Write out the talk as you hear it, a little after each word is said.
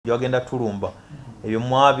Yagenda tulumba ebyo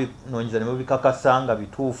mwabi nonyeza ne bikakasanga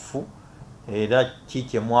bituufu era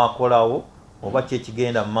kike mwakolawo oba kye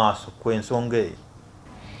kigenda maaso kwensonga eyo.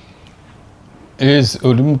 Yes,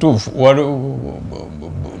 oli mutuufu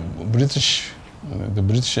the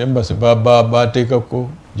British Embassy bateekako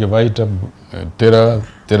gye bayita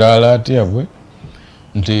teralaati yabwe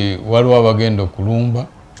nti waliwo abagenda okulumba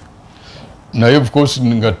naye of course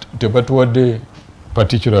nga tebatuwadde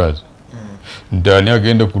particulars nti ani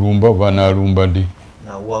agenda kulumba oba anaalumba ndi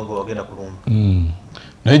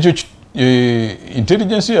naye ekyo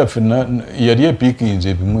intelligence yaffe yali epiikinze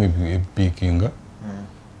ebimu ebipiikinga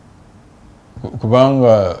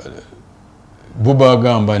kubanga bo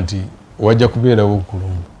bagamba nti wajja kubeerawo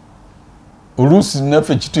okulumba oluusi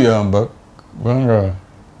naffe kituyamba kubanga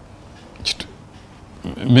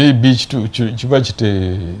maybe kiba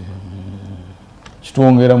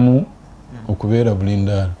kitwongeramu okubeera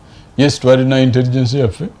bulindaala. Yes, twalina intelligence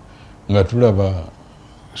yaffe nga tulaba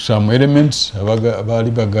some elements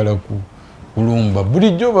abaali bagala kulumba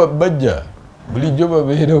bulijjo bajja bulijjo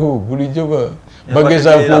babeerewo bulijjo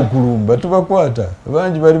bagezaako okulumba tubakwata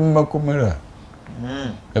bangi bali mu makomera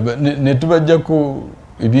ne tubajjako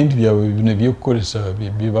ebintu byabwe bino byekukolesa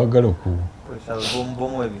bye bagala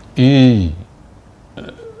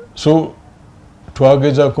so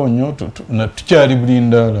twagezaako nnyo tukyali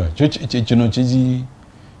bulindaala kino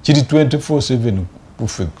kiri 24/7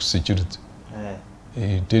 kuffe ku security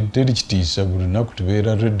teri kitiisa buli lunaku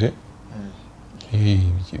tubeera redde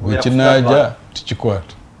bwekinaaja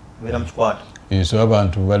tukikwata so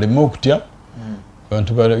abantu baleme okutya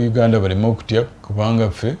abantu ba Uganda baleme okutya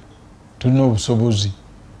kubanga ffe tulina obusobozi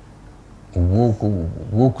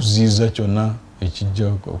obw'okuziiza kyonna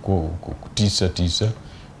ekijja kutiisatiisa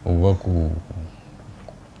oba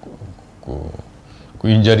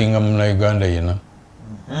kuyinjalinga munnauganda yenna.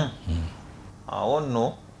 Awo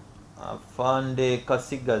nno afande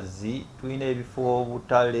Katsigazi tulina ebifo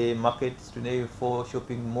butale markets, tulina ebifo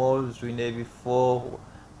shopping malls, tulina ebifo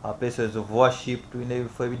places of worship, tulina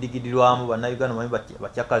ebifo ebidigidirwamu bannayuganda manyi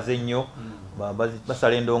bakyakaze ennyo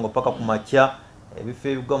basala endongo paka ku makya ebifo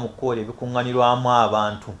ebigwa mu kkooli ebikuŋŋanirwamu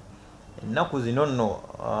abantu. Ennaku zino nno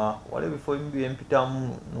waliwo ebifo ebimu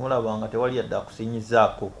byempitamu n'olaba nga tewali yadde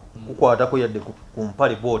akusinyizaako kukwatako yadde ku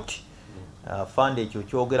mpale booti. Afande ekyo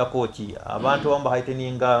kyogerako ki abantu abamu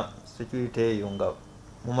bahaiteninga security eyo nga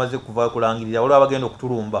mumaze kuva kulangirira waliwo abagenda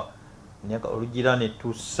okutulumba olugira ne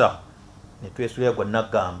tussa ne twesulira gwa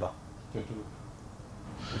naggamba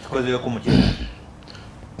kikozeko mu kino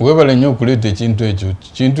webale nnyo okuleeta ekintu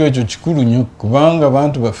ekyo kikulu nnyo kubanga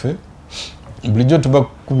abantu baffe bulijjo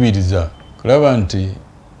tubakubiriza kulaba nti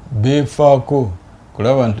beefaako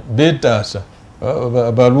kulaba nti beetaasa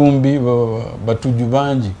abalumbi batuju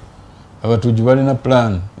bangi abatuju balina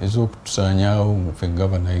plan ez'okutusaanyaawo ffe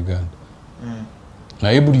gavana Uganda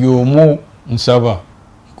naye buli omu nsaba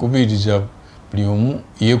nkubiriza buli omu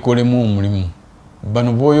yeekolemu omulimu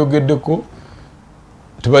bano booyogeddeko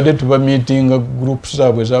tubadde tuba meetinga groups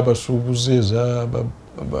zaabwe ez'abasuubuzi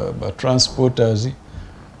ez'abatransporters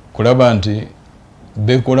kulaba nti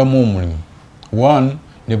beekolamu omulimu one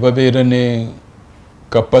ne babeera ne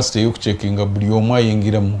capacity y'okucekinga buli omu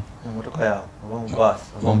ayingiramu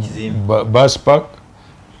bus park,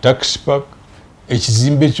 taxi park,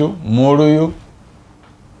 ekizimbe kyo mooloyo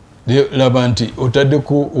laba nti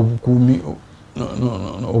otaddeko obukuumi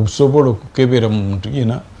obusobola okukebera mu muntu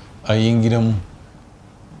yena ayingiramu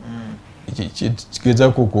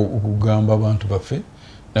kigezaako okugamba abantu baffe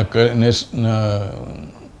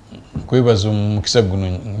kwebaza omukisa guno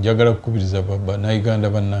njagala kukubiriza bannayuganda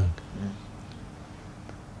bannange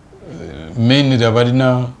mainly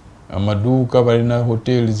abalina amaduuka balina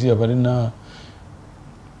hotels abalina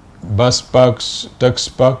bus parks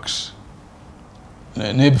taxi parks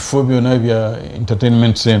n'ebifo byonna bya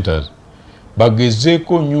entertainment centers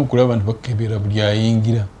bagezeeko nnyo okulaba nti bakebera buli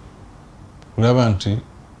ayingira kulaba nti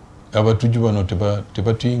abatuju bano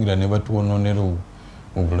tebatuyingira ne batuwonoonera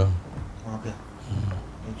obulamu.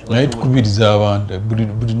 Naye tukubiriza abantu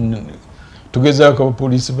tugezaako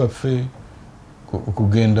abapoliisi baffe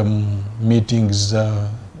okugenda mu meetings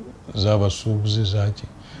z'abasuubuzi zaki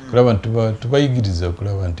kulaba nti tubayigiriza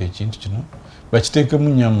okulaba nti ekintu kino bakiteekemu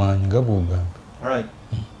nnyo amaanyi nga bw'ogamba.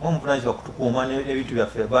 Omuvunanyizibwa kutukuuma n'ebintu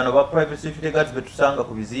byaffe bano ba private security guards betusanga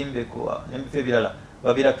ku bizimbe n'ebifo ebirala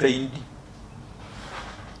babeera trained.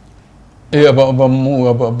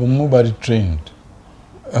 Abamu bali trained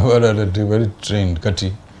abalala tebali trained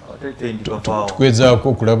kati tukwezaako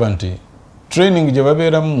okulaba nti training gye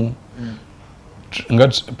babeeramu nga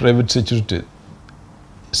private security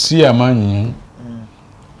si amaanyi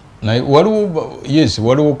naye waliwo yes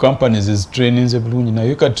waliwo companies ezitreninze bulungi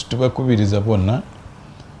naye kati tubakubiriza bonna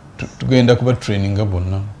tugenda kuba traininga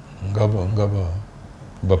bonna ngaba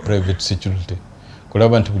ba private security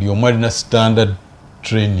kulaba nti buli omu alina standard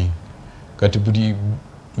training kati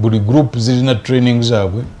buli group zirina training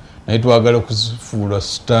zaabwe naye twagala okuzifuula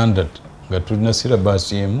standard nga tulina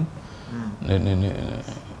syllabus emu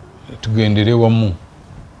tugendere wamu.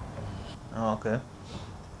 Okay.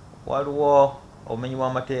 Waliwo obumenyi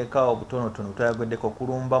bw'amateeka obutonotono butayagoddeko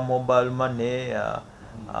okulumba mobile money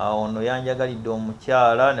ono yanjagalidde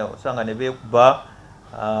omukyala osanga ne beekuba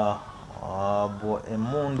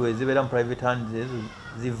emmundu ezibeera mu private hands ezo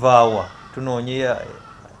zivaawa tunoonye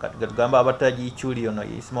tugamba abatagiikyuli ono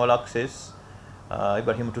small access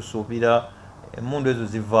Ibrahim tusuubira emmundu ezo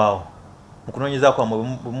zivaawa mu kunoonyeza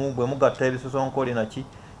kwammwe bwe mugatta ebisosonkole naki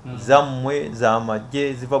zammwe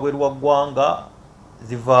z'amagye ziva bweru wa ggwanga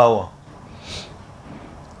zivaawa.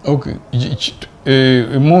 Okay,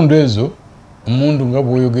 emmundu ezo emmundu nga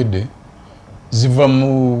bw'oyogedde ziva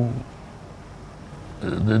mu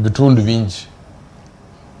bitundu bingi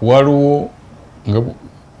waliwo nga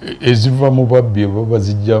eziva mu babbi baba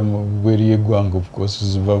zijja bweru y'eggwanga of course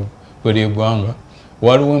ziva bweru y'eggwanga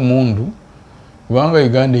waliwo emmundu kubanga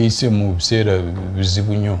Uganda eyise mu biseera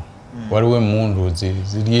bizibu nnyo waliwo emmundu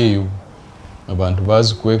ziri eyo abantu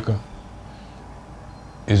bazikweka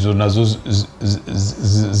ezo nazo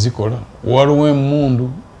zikola waliwo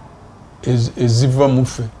emmundu eziva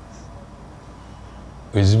mufe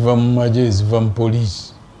eziva mu magye eziva mu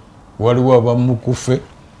poliisi waliwo abamu kufe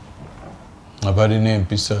abalina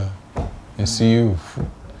empisa ensiyufu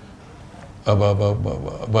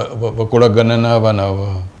bakolagana n'abaana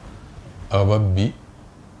ababbi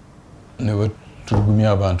ne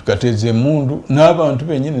batulugumya abantu kati ezo emmundu n'abantu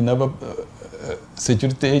benyini n'aba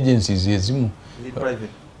security agencies ezimu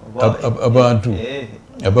abantu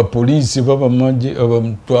abapoliisi babamagye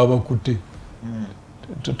twabakute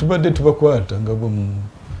tubadde tubakwata nga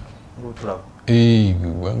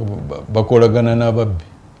bakolagana n'ababbi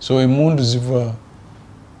so emmundu ziva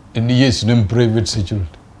yes ne private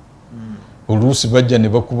security oluusi bajja ne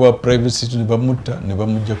bakuba private security ne bamutta ne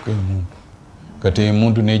bamuggyako emmundu kati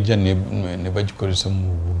emmundu nejja ne bagikozesa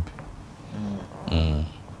mu bubbi.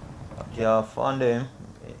 Afande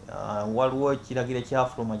waliwo ekiragiro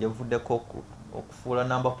ekyafuluma gye buvuddeko okufuula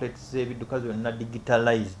number plates z'ebidduka zonna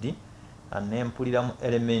digitalized n'empuliramu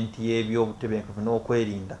element y'ebyobutebenkevu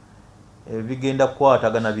n'okwerinda bigenda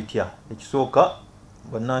kukwatagana bitya. Ekisooka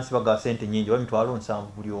bannansi baga ssente nnyingi oba emitwalo 7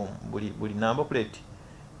 buli number plate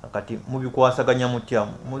kati mubikwasaganya mutya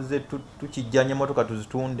muze tukijjanya motoka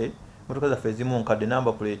tuzitunde motoka zaffe ezimu nkadde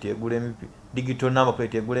number plate egula digital number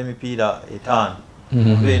plate egula emipiira 5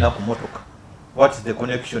 beena ku motoka. What is the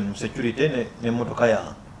connection mu security ne motoka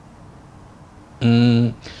yange?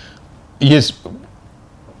 Yes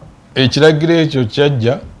ekiragiro ekyo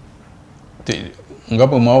kyajja nga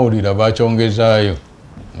bwe mwawulira bakyongezaayo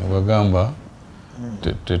ne bagamba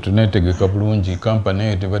tetuneetegeka bulungi kampani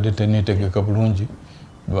eyo tebadde teneetegeka bulungi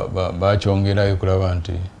bakyongerayo kulaba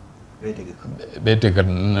nti beetegeka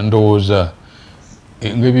ndowooza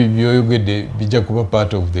ng'ebyo byoyogedde bijja kuba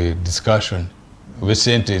part of the discussion oba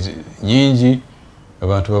sente nyingi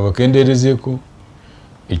abantu babakendeerezeeko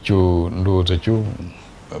ekyo ndowooza kyo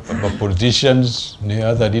politicians ne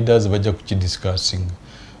other leaders bajja kukidiscussing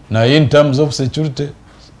naye in terms of security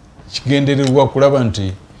kigendererwa kulaba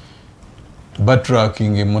nti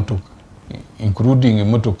batracking emotoka including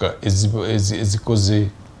emotoka ezikoze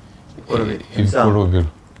ebikolobero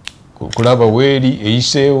kulaba weeri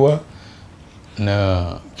eyiseewa na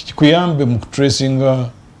kikuyambe mu kutracinga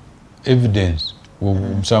evidence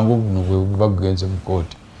omusango guno bwe buba gugenze mu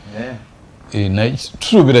kooti naye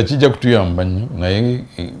tusuubira kijja kutuyamba nnyo naye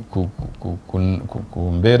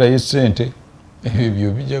ku mbeera y'essente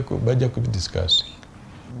ebyo bajja kubidiscussing.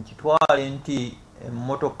 Nkitwale nti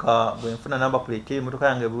emmotoka bwe nfuna number plate emmotoka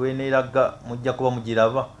yange bweneeraga mujja kuba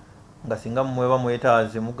mugiraba nga singa mweba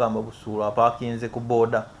mwetaaze mugamba busuulu apaakinze ku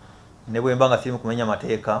booda ne bwe mba nga siri mu kumenya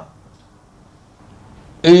mateeka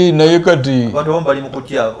naye kati abantu abamu bali mu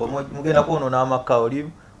kutya mugenda kwonoona amaka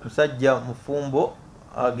oli musajja mufumbo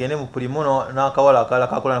agende mu pulimu n'akawala akalala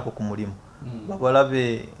kakola nako ku mulimu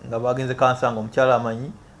babalabe nga bagenze kansanga omukyala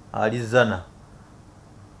amanyi alizana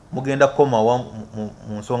mugenda kukomawa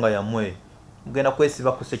mu nsonga yammwe mugenda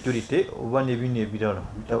kwesiba ku security oba n'ebintu ebirala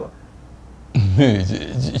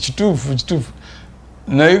kituufu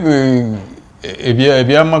naye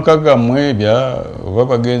ebyamaka gammwe oba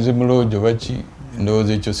bagenze mu loojo baki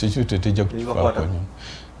ndowooza ekyo security tejja kukifaako nnyo.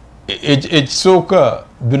 Ekisooka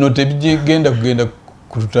bino tebigenda kugenda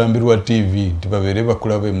kututambirwa TV nti babeere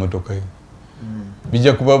bakulaba emmotoka yo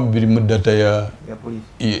bijja kuba biri mu data ya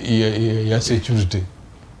security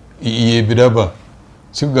yebiraba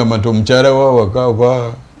sikugamba nti omukyala wawaka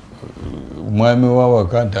oba omwami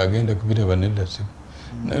wawaka nti agenda kubiraba nedda si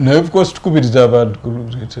naye of course tukubiriza abantu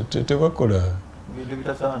tebakola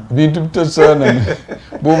bintu bitasaana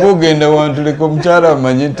bw'oba ogenda wantu leka omukyala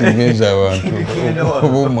amanye nti ngenza abantu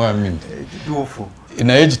oba omwami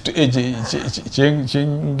naye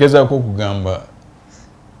kyengezaako okugamba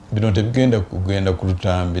bino tebigenda kugenda ku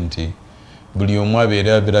lutambi nti buli omu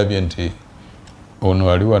abeera abirabye nti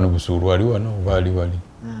ono ali wano Busuulu ali wano oba ali wali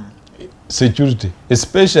security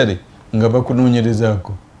especially nga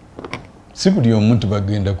bakunoonyerezaako si buli omu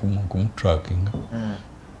tibagenda kumutracking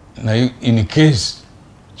naye in case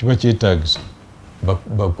kiba kyetaagisa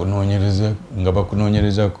bakunoonyereza nga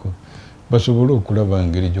bakunoonyerezaako basobole okulaba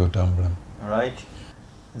engeri gy'otambulamu.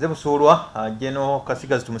 Nze Busuulwa Jeno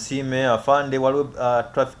Katsigazi tumusiime afande waliwo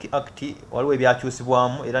traffic act waliwo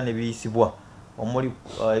ebyakyusibwamu era ne biyisibwa omuli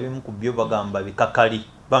ebimu ku byo bagamba bikakali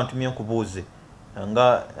bantumye nkubuuze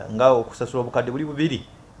nga okusasula obukadde buli bubiri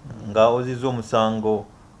nga ozizza omusango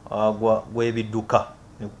gw'ebidduka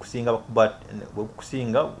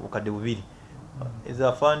kusinga obukadde bubiri ezo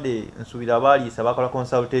afande nsuubira abaaliisa bakola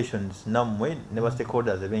consultations nammwe ne ba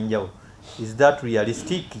stakeholders eb'enjawulo. Is that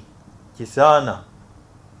realistic? Kisaana?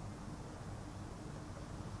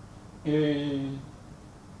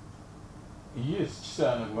 Yes,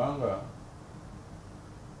 kisaana kubanga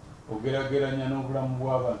ogerageranya n'obulamu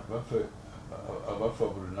bw'abantu abafa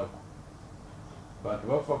buli lunaku. Abantu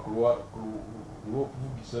bafa ku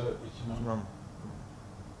lw'okuvugisa ekimamu.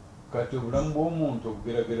 Kati obulamu bw'omuntu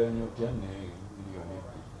obugerageranya otya ne miliyoni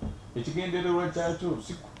ebbiri. Ekigendererwa kyakyo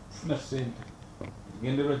si kufuna ssente.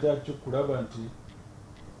 Ekigendererwa kyakyo kulaba nti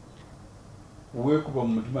weekuba mu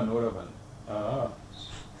mutima n'olaba nti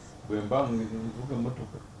bwemba nvuga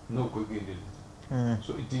emmotoka n'okwegendereza.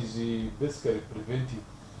 So it is basically preventive.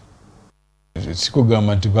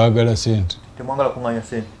 Sikugamba nti baagala ssente. Temwagala kuŋŋaanya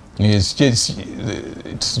ssente. Yes,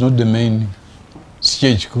 it's not the main. Si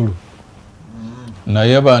kyekikulu.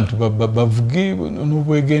 Naye abantu bavuge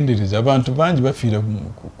n'obwegendereza. Abantu bangi bafiira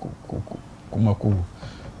ku makubo.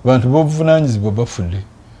 Abantu b'obuvunaanyizibwa bafudde.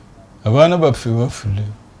 Abaana baffe bafudde.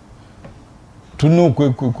 Tulina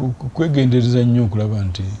okwegendereza nnyo okulaba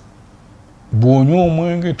nti bw'onywa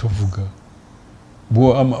omwenge tovuga.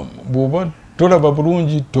 Bw'oba tolaba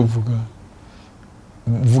bulungi tovuga.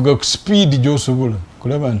 Vuga ku speed gy'osobola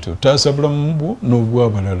kulaba nti otaasa bulamu bwo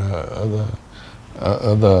n'obw'abalala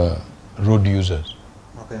other road users.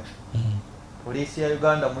 Okay. Poliisi ya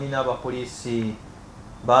Uganda mulina abapoliisi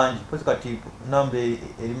bangi. Pozi kati namba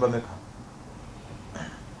erimba meka?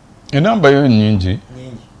 Enamba yo nnyingi.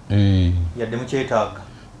 Yadde mukyetaaga?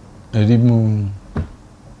 Erimu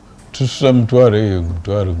tususa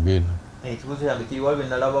mutwalo gena. Ekibuuzo yange kiri waliwo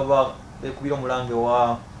nalaba bekubira omulange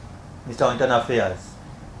wa Mr. Internal Affairs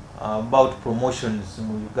about promotions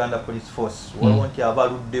mu Uganda Police Force. Waliwo nti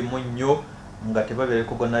abaluddemu nnyo nga tebabe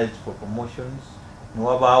recognized for promotions.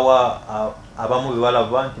 Niwabaawa abamu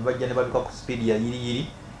bebalaba nti bajja ne baduka ku speed ya yiri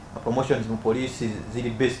promotions mu police ziri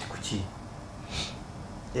best kuki?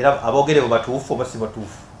 Era aboogere batuufu oba si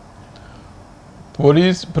batuufu?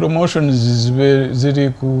 Police promotions ziri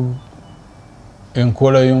ku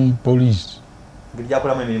enkola y'omupoliisi. Ngeri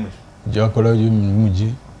gyakolamu emirimu ki? Gyakolayo emirimu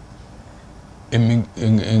gye.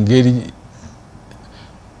 Engeri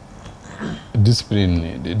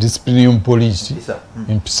discipline y'omupoliisi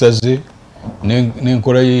empisa ze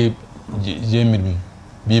n'enkola y'emirimu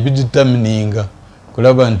bye biditamininga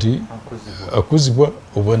kulaba nti akuzibwa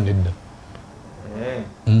oba nedda.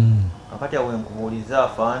 Kakati awe nkubuuliza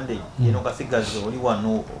afande Jeno Katsigazi oli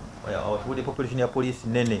wano awatudde population ya poliisi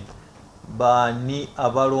nene baani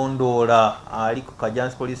abalondoola ali ku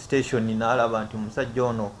Kajansi police station n'alaba nti omusajja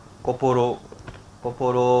ono kopolo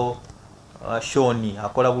Shoni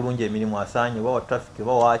akola bulungi emirimu asaanye oba wa traffic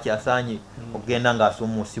oba waaki asaanye okugenda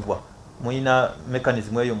ng'asumuusibwa. Mulina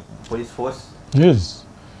mechanism eyo mu police force? Yes.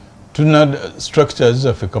 Tulina structures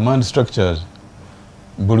zaffe, command structures.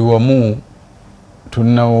 Buli wamu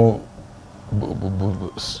tulinawo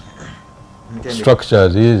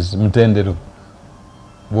structures, yes, mutendero.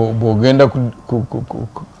 Bw'ogenda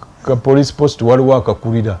ka police post waliwo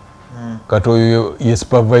akakulira kati oyo ye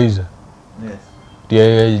supervisor.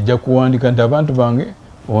 Yajja kuwandika nti abantu bange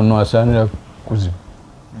ono asaanira kuzibu.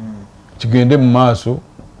 Kigende mu maaso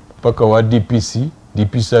paka wa DPC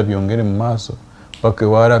abyongere mu maaso paka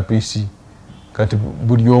wa RPC. Kati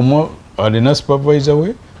buli omu alina supervisor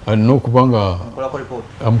we alina okuba nga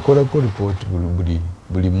amukolako report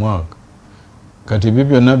buli mwaka. Kati ebyo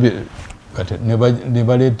byonna kati ne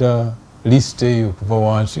baleeta list eyo kuva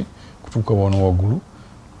wansi ku kutuuka wano waggulu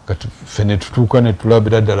kati ffe ne tutuuka ne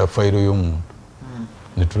tulabira ddala fayiro y'omuntu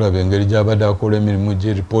ne tulaba engeri gy'abadde akola emirimu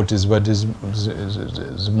gye ripooti zibadde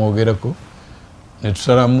zimwogerako ne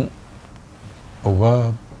tusalamu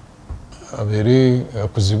oba abeere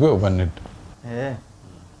akuzibwe oba nedda.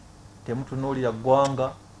 Temutunuulira ggwanga,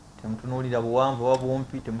 temutunuulira buwanvu oba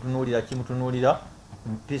bumpi, temutunuulira kimutunuulira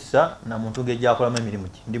mpisa na muntu ng'egyakolamu emirimu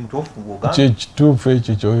ki. Ndi mutuufu bw'ogamba? Kituufu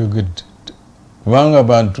ekyo ky'oyogedde. Kubanga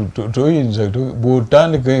abantu toyinza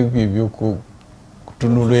bw'otandika ebyo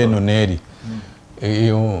kutunula eno n'eri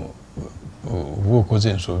eyo oba okoze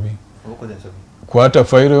ensobi. Kwata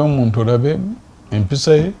fayiro y'omuntu olabe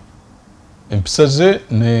empisa ze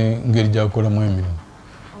n'engeri gy'akolamu emirimu.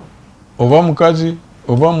 Oba mukazi,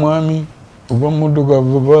 oba mwami, oba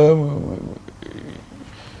muddugavu, oba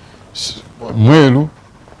mweru,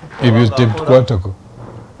 ebyo tetukwatako.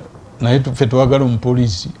 Naye ffe twagala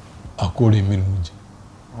omupoliisi akola emirimu gye.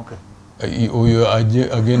 Oyo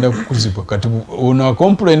agenda kukuzibwa kati ono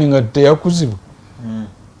akomplaini nga teyakuzibwa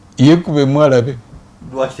yekubemu alabe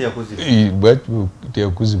lwaki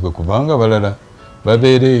teyakuzibwa kubanga balala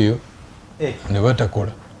babeera eyo ne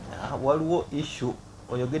batakola. Waliwo issue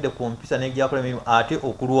oyogedde ku mpisa n'egyakola emirimu ate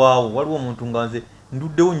okulwawo waliwo omuntu nga nze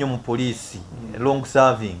nduddewo nnyo mu poliisi long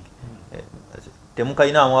serving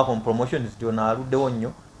temukayinaamuwako mu promotions tyona aluddewo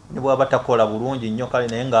nnyo ne bwaba takola bulungi nnyo kale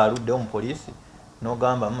naye ng'aluddewo mu poliisi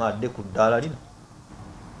n'ogamba adde ku ddaala lino.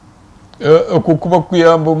 Okukuba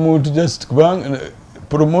kuyamba omuntu just kubanga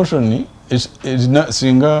promotion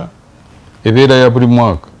singa ebeera ya buli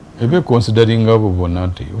mwaka ebe considering abo bonna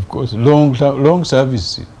nti of course long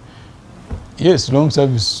service. Yes, long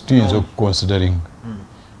service tuyinza okuconsidering.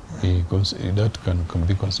 That can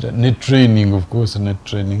be considered. Net training, of course, net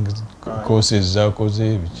training courses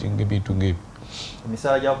zakoze bikinga bintu ng'ebyo.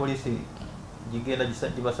 Emisaala gya poliisi gigenda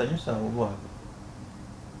gibasanyusa oba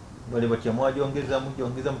bali batya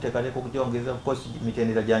mwagyongeza muteekaleko okugyongeza because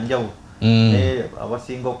mitendera gya njawulo naye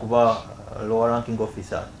abasinga okuba lower ranking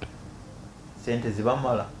officer sente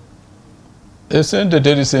zibamala. Sente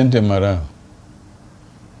teri sente mala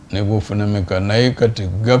ne bwofuna meka naye kati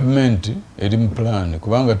gavumenti eri mu plan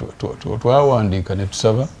kubanga twawandiika ne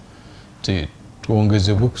tusaba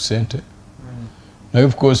tuwongezebwe ku sente naye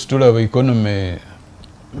of course tulaba economy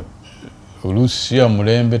oluusi ya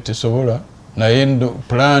mulembe tesobola naye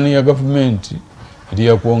plan ya gavumenti eri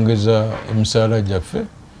yakwongeza emisaala gyaffe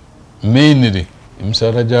mainly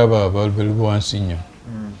emisaala gy'abo abali wansi nnyo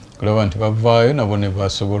kulaba nti bavaayo nabo ne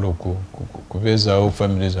basobola okubeezaawo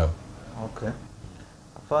famire zaabwe.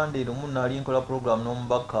 Afande lumu nali nkola program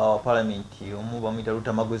n'omubaka wa palamenti omu bamuyita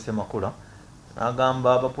Lutamagwese Makula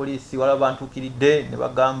n'agamba abapoliisi wala bantuukiridde ne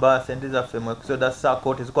bagamba sente zaffe mu Exodus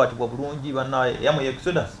Sacco tezikwatibwa bulungi bannaye yamwe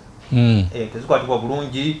Exodus tezikwatibwa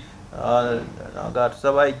bulungi nga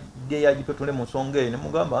tusaba ide yagipetule mu nsonga eyo ne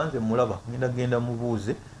mugamba nze mulaba genda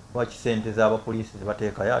mubuuze lwaki sente z'abapoliisi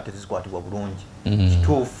zibateekayo ate zikwatibwa bulungi.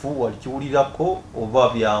 Kituufu wali kiwulirako oba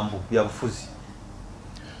byambu bya bufuzi?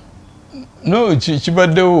 No,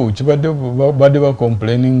 kibaddewo badde ba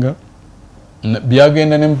complaininga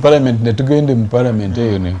byagenda ne mu parliament ne tugende mu parliament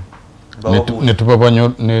eyo ne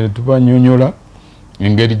tubanyonyola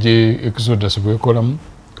engeri gye Exodus bwekolamu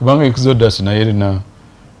kubanga Exodus naye erina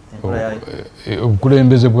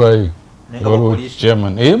obukulembeze bwayo waliwo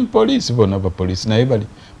chairman poliisi bona abapoliisi naye bali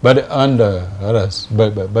under us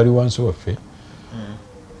bali wansi waffe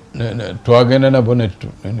twagenda nabo ne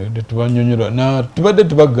tubanyonyola tubadde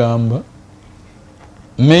tubagamba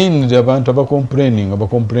mainly abantu abacomplaining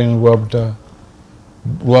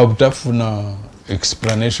lwa butafuna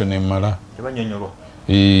explanation emala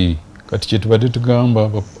kati kyetubadde tugamba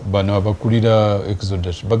bano abakulira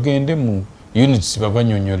Exodus bagende mu units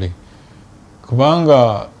babanyonyole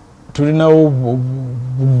kubanga tulinawo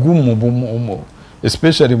bugumu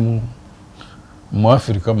especially mu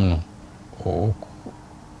Africa muno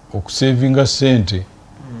okusavinga sente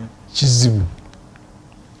kizibu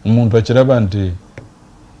omuntu akiraba nti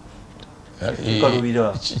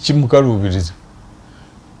kimukaluubiriza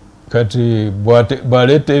kati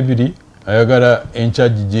bwaleeta ebiri ayagala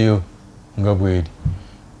encharge gyeyo nga bweri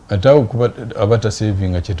ate awo kuba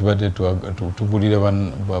abatasavinga kyetubadde tugulira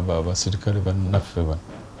abaserikale bannaffe bano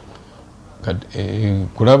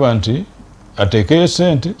kulaba nti ateekeyo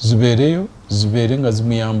sente zibeere nga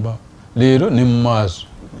zimuyamba leero ne mu maaso.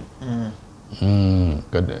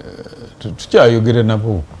 Tukyayogera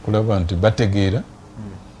nabo kulaba nti bategeera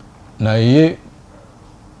naye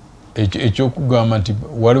ekyokugamba nti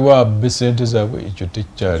waliwo abbe sente zaabwe ekyo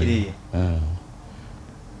tekyali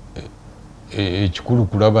ekikulu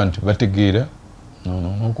kulaba nti bategeera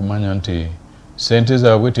n'okumanya nti sente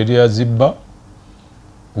zaabwe teri azibba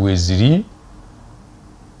weziri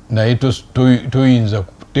naye toyinza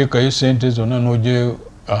kuteekayo sente zonna n'ojeyo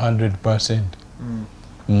 100%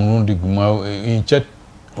 mulundi enkya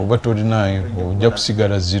oba tolinayo ojja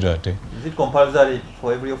kusigala zero ate. Is it compulsory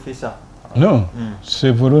for every officer? No, it's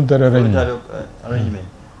a voluntary arrangement.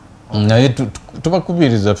 Naye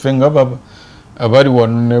tubakubiriza ffe nga abali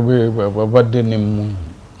wano ne babadde ne mu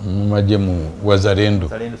magye mu wazalendo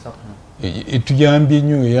etuyambye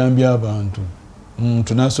nnyo, eyambye abantu.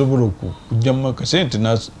 Omuntu n'asobola okujja mu makasente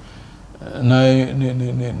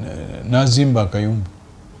n'azimba akayumba.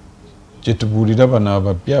 Kyetubuulira bano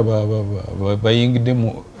abapya bayingidde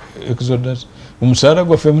mu exodus. Omusaala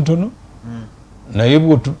gwaffe mutono naye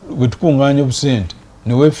bwe tukuŋŋaanya obusente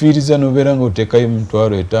ne weefiiriza n'obeera ng'oteekayo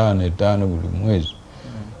 $5,000 buli mwezi,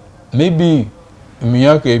 maybe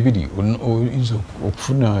emyaka 2 oyinza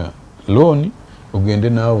okufuna looni ogende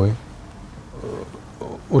naawe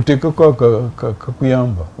oteekeko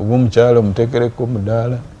kakuyamba, oba omukyala omuteekereko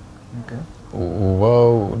mudaala oba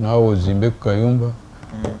naawe ozimbe ku kayumba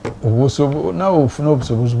naawe ofuna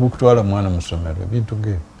obusobozi bw'okutwala mwana mu ssomero, ebintu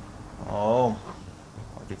ng'ebyo.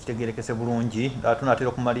 Kitegerekese bulungi. Tunaatera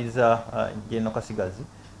okumaliriza General Katsigazi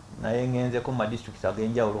naye ngenzeko mu madistricts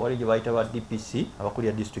ag'enjawulo. Waliwo gye bayita ba DPC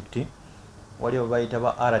abakulira district, waliwo bayita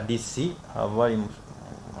ba RDC abali mu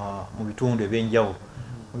bitundu ebyenjawulo.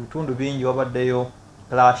 Mu bitundu bingi wabaddeyo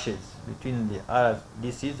clashes between the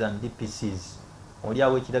RDCs and DPCs. Oli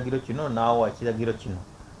awo ekiragiro kino naawe ekiragiro kino,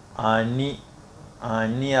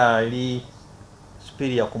 ani ali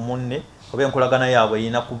superior ku munne, oba enkolagana yaabwe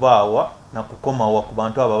erina kubaawa na kukomawa ku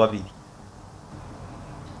bantu abo babiri.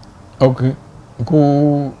 Okay,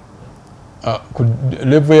 ku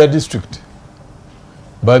level ya district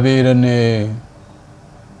babeera ne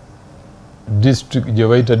district gye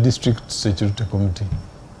bayita district security committee.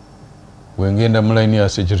 Wengenda mu line ya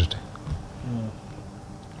security,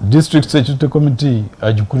 district security committee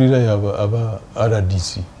agikulira aba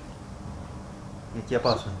RDC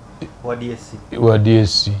wa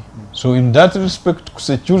DSC. So in that respect,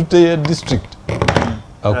 security ya district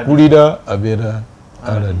akulira abeera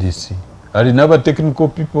RDC. Alina aba technical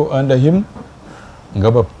people under him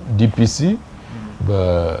ngaba DPC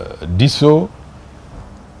ba DISO,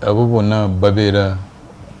 abo bonna babeera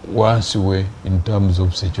wansi we in terms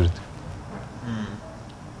of security.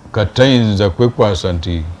 Katayinza kwekwasa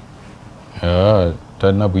nti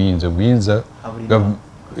talina buyinza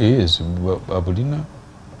yes, abulina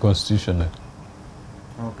constitutional.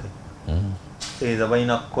 Okay.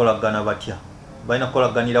 Balina kukolagana batya? Balina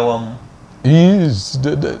kukolaganira wamu? Yes.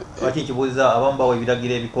 Lwaki nkibuuza abamu bawa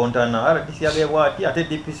ebiragiro ebikontana, RDC yageye bw'ati ate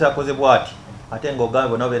DPC akoze bw'ati ate ng'ogambe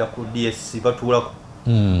bonna babeera ku DSC batuulako.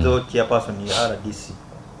 So chairperson ya RDC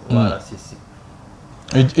RCC.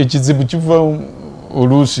 Ekizibu kiva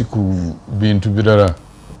oluusi ku bintu birala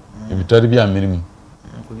ebitali bya mirimu,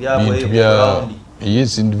 bintu bya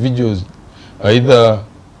individuals either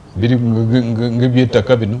biri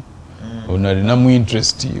ng'eby'ettaka bino ono alinamu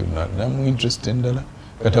interest endala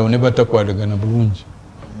kati awo ne batakwatagana bulungi.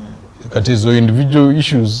 Kati ezo individual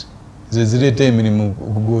issues ze zireeta emirimu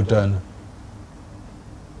okugootaana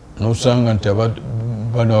n'osanga nti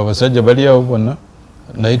bano abasajja bali awo bonna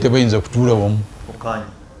naye tebayinza kutuula wamu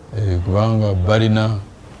kubanga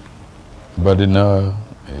balina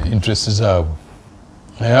interest zaabwe.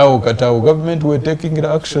 Naye awo kati awo government we taking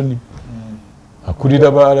action.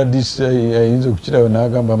 Akulira ba RDC ayinza okukirawo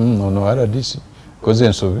n'agamba ono RDC koze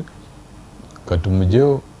ensobi kati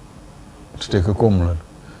mujyewo tuteekeko omulala.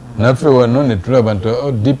 Naffe wano ne tulaba nti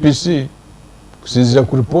DPC kusinziira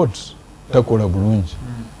ku reports takola bulungi,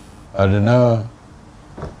 alina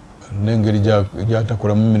n'engeri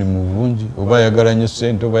gy'atakolamu emirimu bulungi, oba ayagala nnyo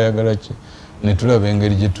ssente oba ayagala ki. Ne tulaba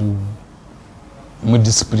engeri gye mu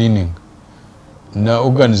disciplining na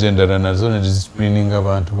organize endala nazo ne disciplining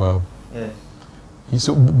abantu baabwe.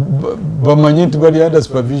 So bamanye nti bali under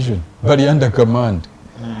supervision, bali under command.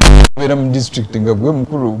 Beera mu district nga gwe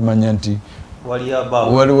mukulu manya nti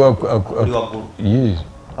waliwo yes.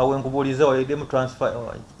 Awo enkubuuliza walidde mu transfer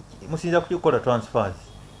musinza kukola transfers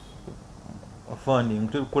funding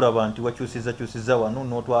tukulaba nti wakyusiza wano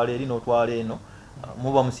n'otwala eri n'otwala eno,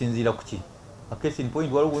 muba musinziira ku ki? A case in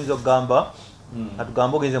point waliwo oyinza okugamba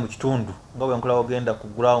atugamba ogenze mu kitundu nga bwe nkola ogenda ku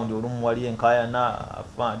ground olumu wali enkayana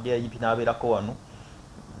afande yipi n'abeerako wano,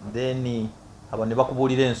 then abo ne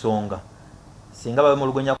bakubuulira ensonga singa babe mu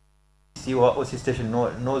lugonya wa OC station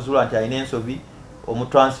n'ozuula nti alina ensobi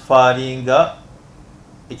omutransferinga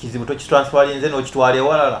ekizibu tokitransferinze n'okitwala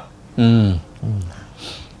ewalala.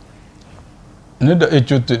 Nedda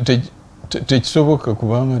ekyo tekisoboka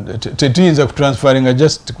kubanga tetuyinza kutransferinga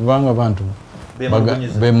just kubanga abantu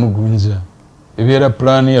bemugunza. ebeera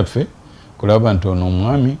plan yaffe kulaba nti ono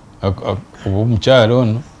omwami oba omukyala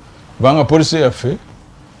ono kubanga poliisi yaffe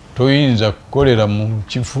toyinza kukolera mu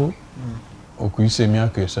kifo okuyisa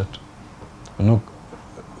emyaka 3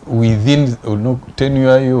 within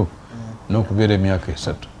tenure yo n'okubeera emyaka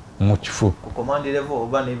 3 mu kifo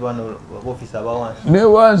ne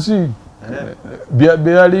wansi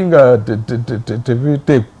byalinga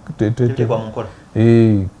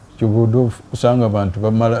kyobodo osanga abantu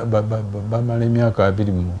bamala emyaka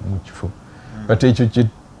 2 mu kifo kati ekyo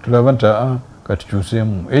tulaba nti kati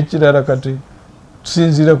kyuseemu ekirala kati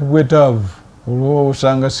tusinziira ku bwetaavu olwo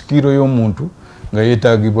osanga sikiro y'omuntu nga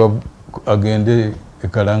yeetaagibwa agende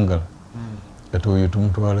ekalangala kati oyo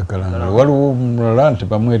tumutwala ekalangala waliwo omulala nti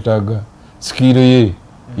bamwetaaga sikiro ye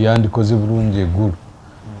yandikoze bulungi eggulu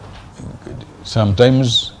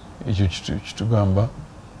sometimes ekyo kitugamba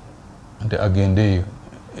nti agendeeyo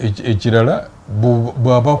ekirala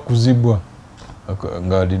bw'aba kuzibwa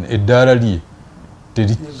nga eddaala lye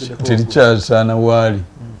terikyasaana waali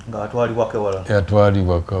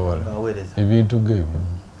atwalibwa kawala ebintu gebyo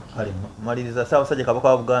maliriza Ssaabasajja Kabaka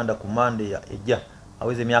wa Buganda ku Mande ejja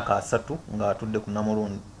aweze emyaka 3 ng'atudde ku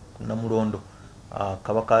Namulondo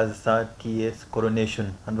Kabaka's 30th coronation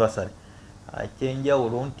anniversary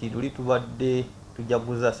ekyenjawulo nti luli tubadde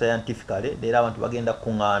tujaguza scientifically era abantu bagenda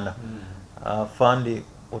kuŋŋaana fande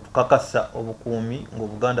otukakasa obukuumi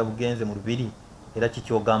ng'Obuganda bugenze mu lubiri era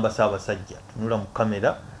kikyogamba Ssaabasajja tunula mu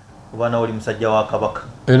kamera oba nawe oli musajja wa Kabaka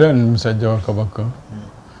era ni musajja wa Kabaka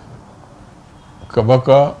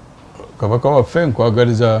Kabaka waffe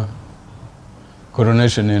nkwagaliza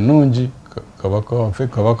coronation ennungi Kabaka waffe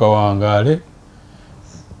Kabaka wangaale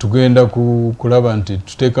tugenda kulaba nti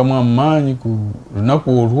tuteekamu amaanyi ku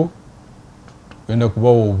lunaku olwo tugenda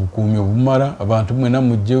kubawa obukuumi obumala abantu mwena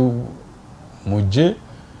mujje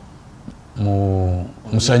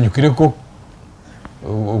musanyukireko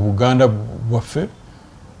Obuganda bwaffe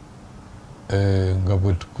nga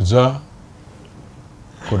bwe tukuza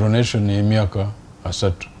coronation y'emyaka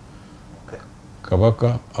 3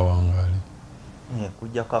 Kabaka awangaale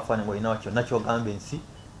kujja kafaani ng'olinawo kyonna kyogamba ensi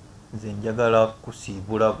nze njagala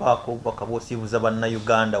kusiibula baako baka bw'osiibuza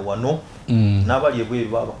bannayuganda wano n'abali ebweru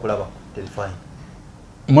babakulaba ku Terefayina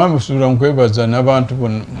mwami Busuula nkwebaza n'abantu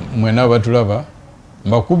mwena abatulaba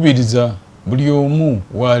mbakubiriza buli omu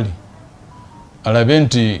waali alabe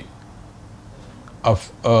nti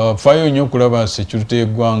afaayo nnyo okulaba security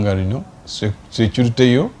y'eggwanga lino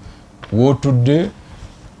security yo wootudde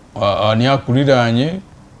ani akuliraanye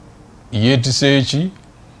yeetise eki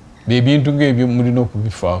ebintu ng'ebyo mulina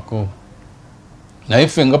okubifaako naye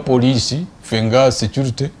ffe nga poliisi ffe nga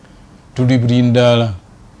security tuli bulindaala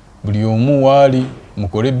buli omu waali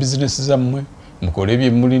mukole bizinesi zammwe mukole bye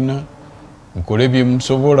mulina mukole bye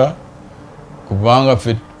musobola kubanga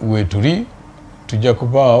ffe weetuli tujja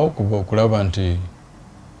kubaawo okulaba nti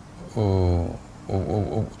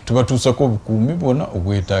tubatuusako obukuumi bwonna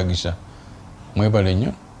obwetaagisa mwebale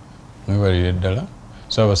nnyo mwebalire ddala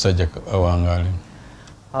Ssaabasajja awangaale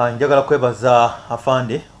njagala kwebaza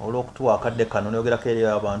afande olw'okutuwa akadde kano neyogerako eri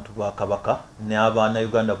abantu ba Kabaka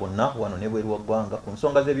n'Abannayuganda bonna wano n'ebweru wa ggwanga ku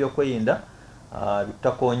nsonga z'ebyokwerinda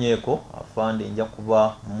bitutakoonyeeko afande nja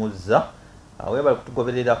kuba muzza webale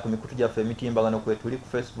kutugoberera ku mikutu gyaffe emitimbagano kwetuli ku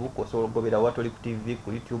Facebook osobola okugobera watuli ku TV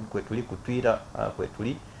ku YouTube kwetuli ku Twitter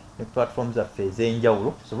kwetuli ne platforms zaffe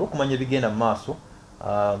ez'enjawulo tusobole okumanya ebigenda mu maaso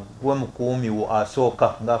gwe mukuumi wo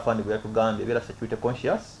asooka ng'afande bwe yatugambye ebeera security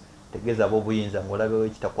conscious tegeeza ab'obuyinza ng'olabewo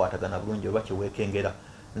ekitakwatagana bulungi oba kiweekengera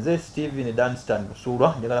nze Stephen Danstan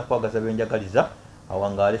Busuulwa njagala kwagaza byenjagaliza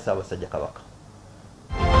awangaale Ssaabasajja Kabaka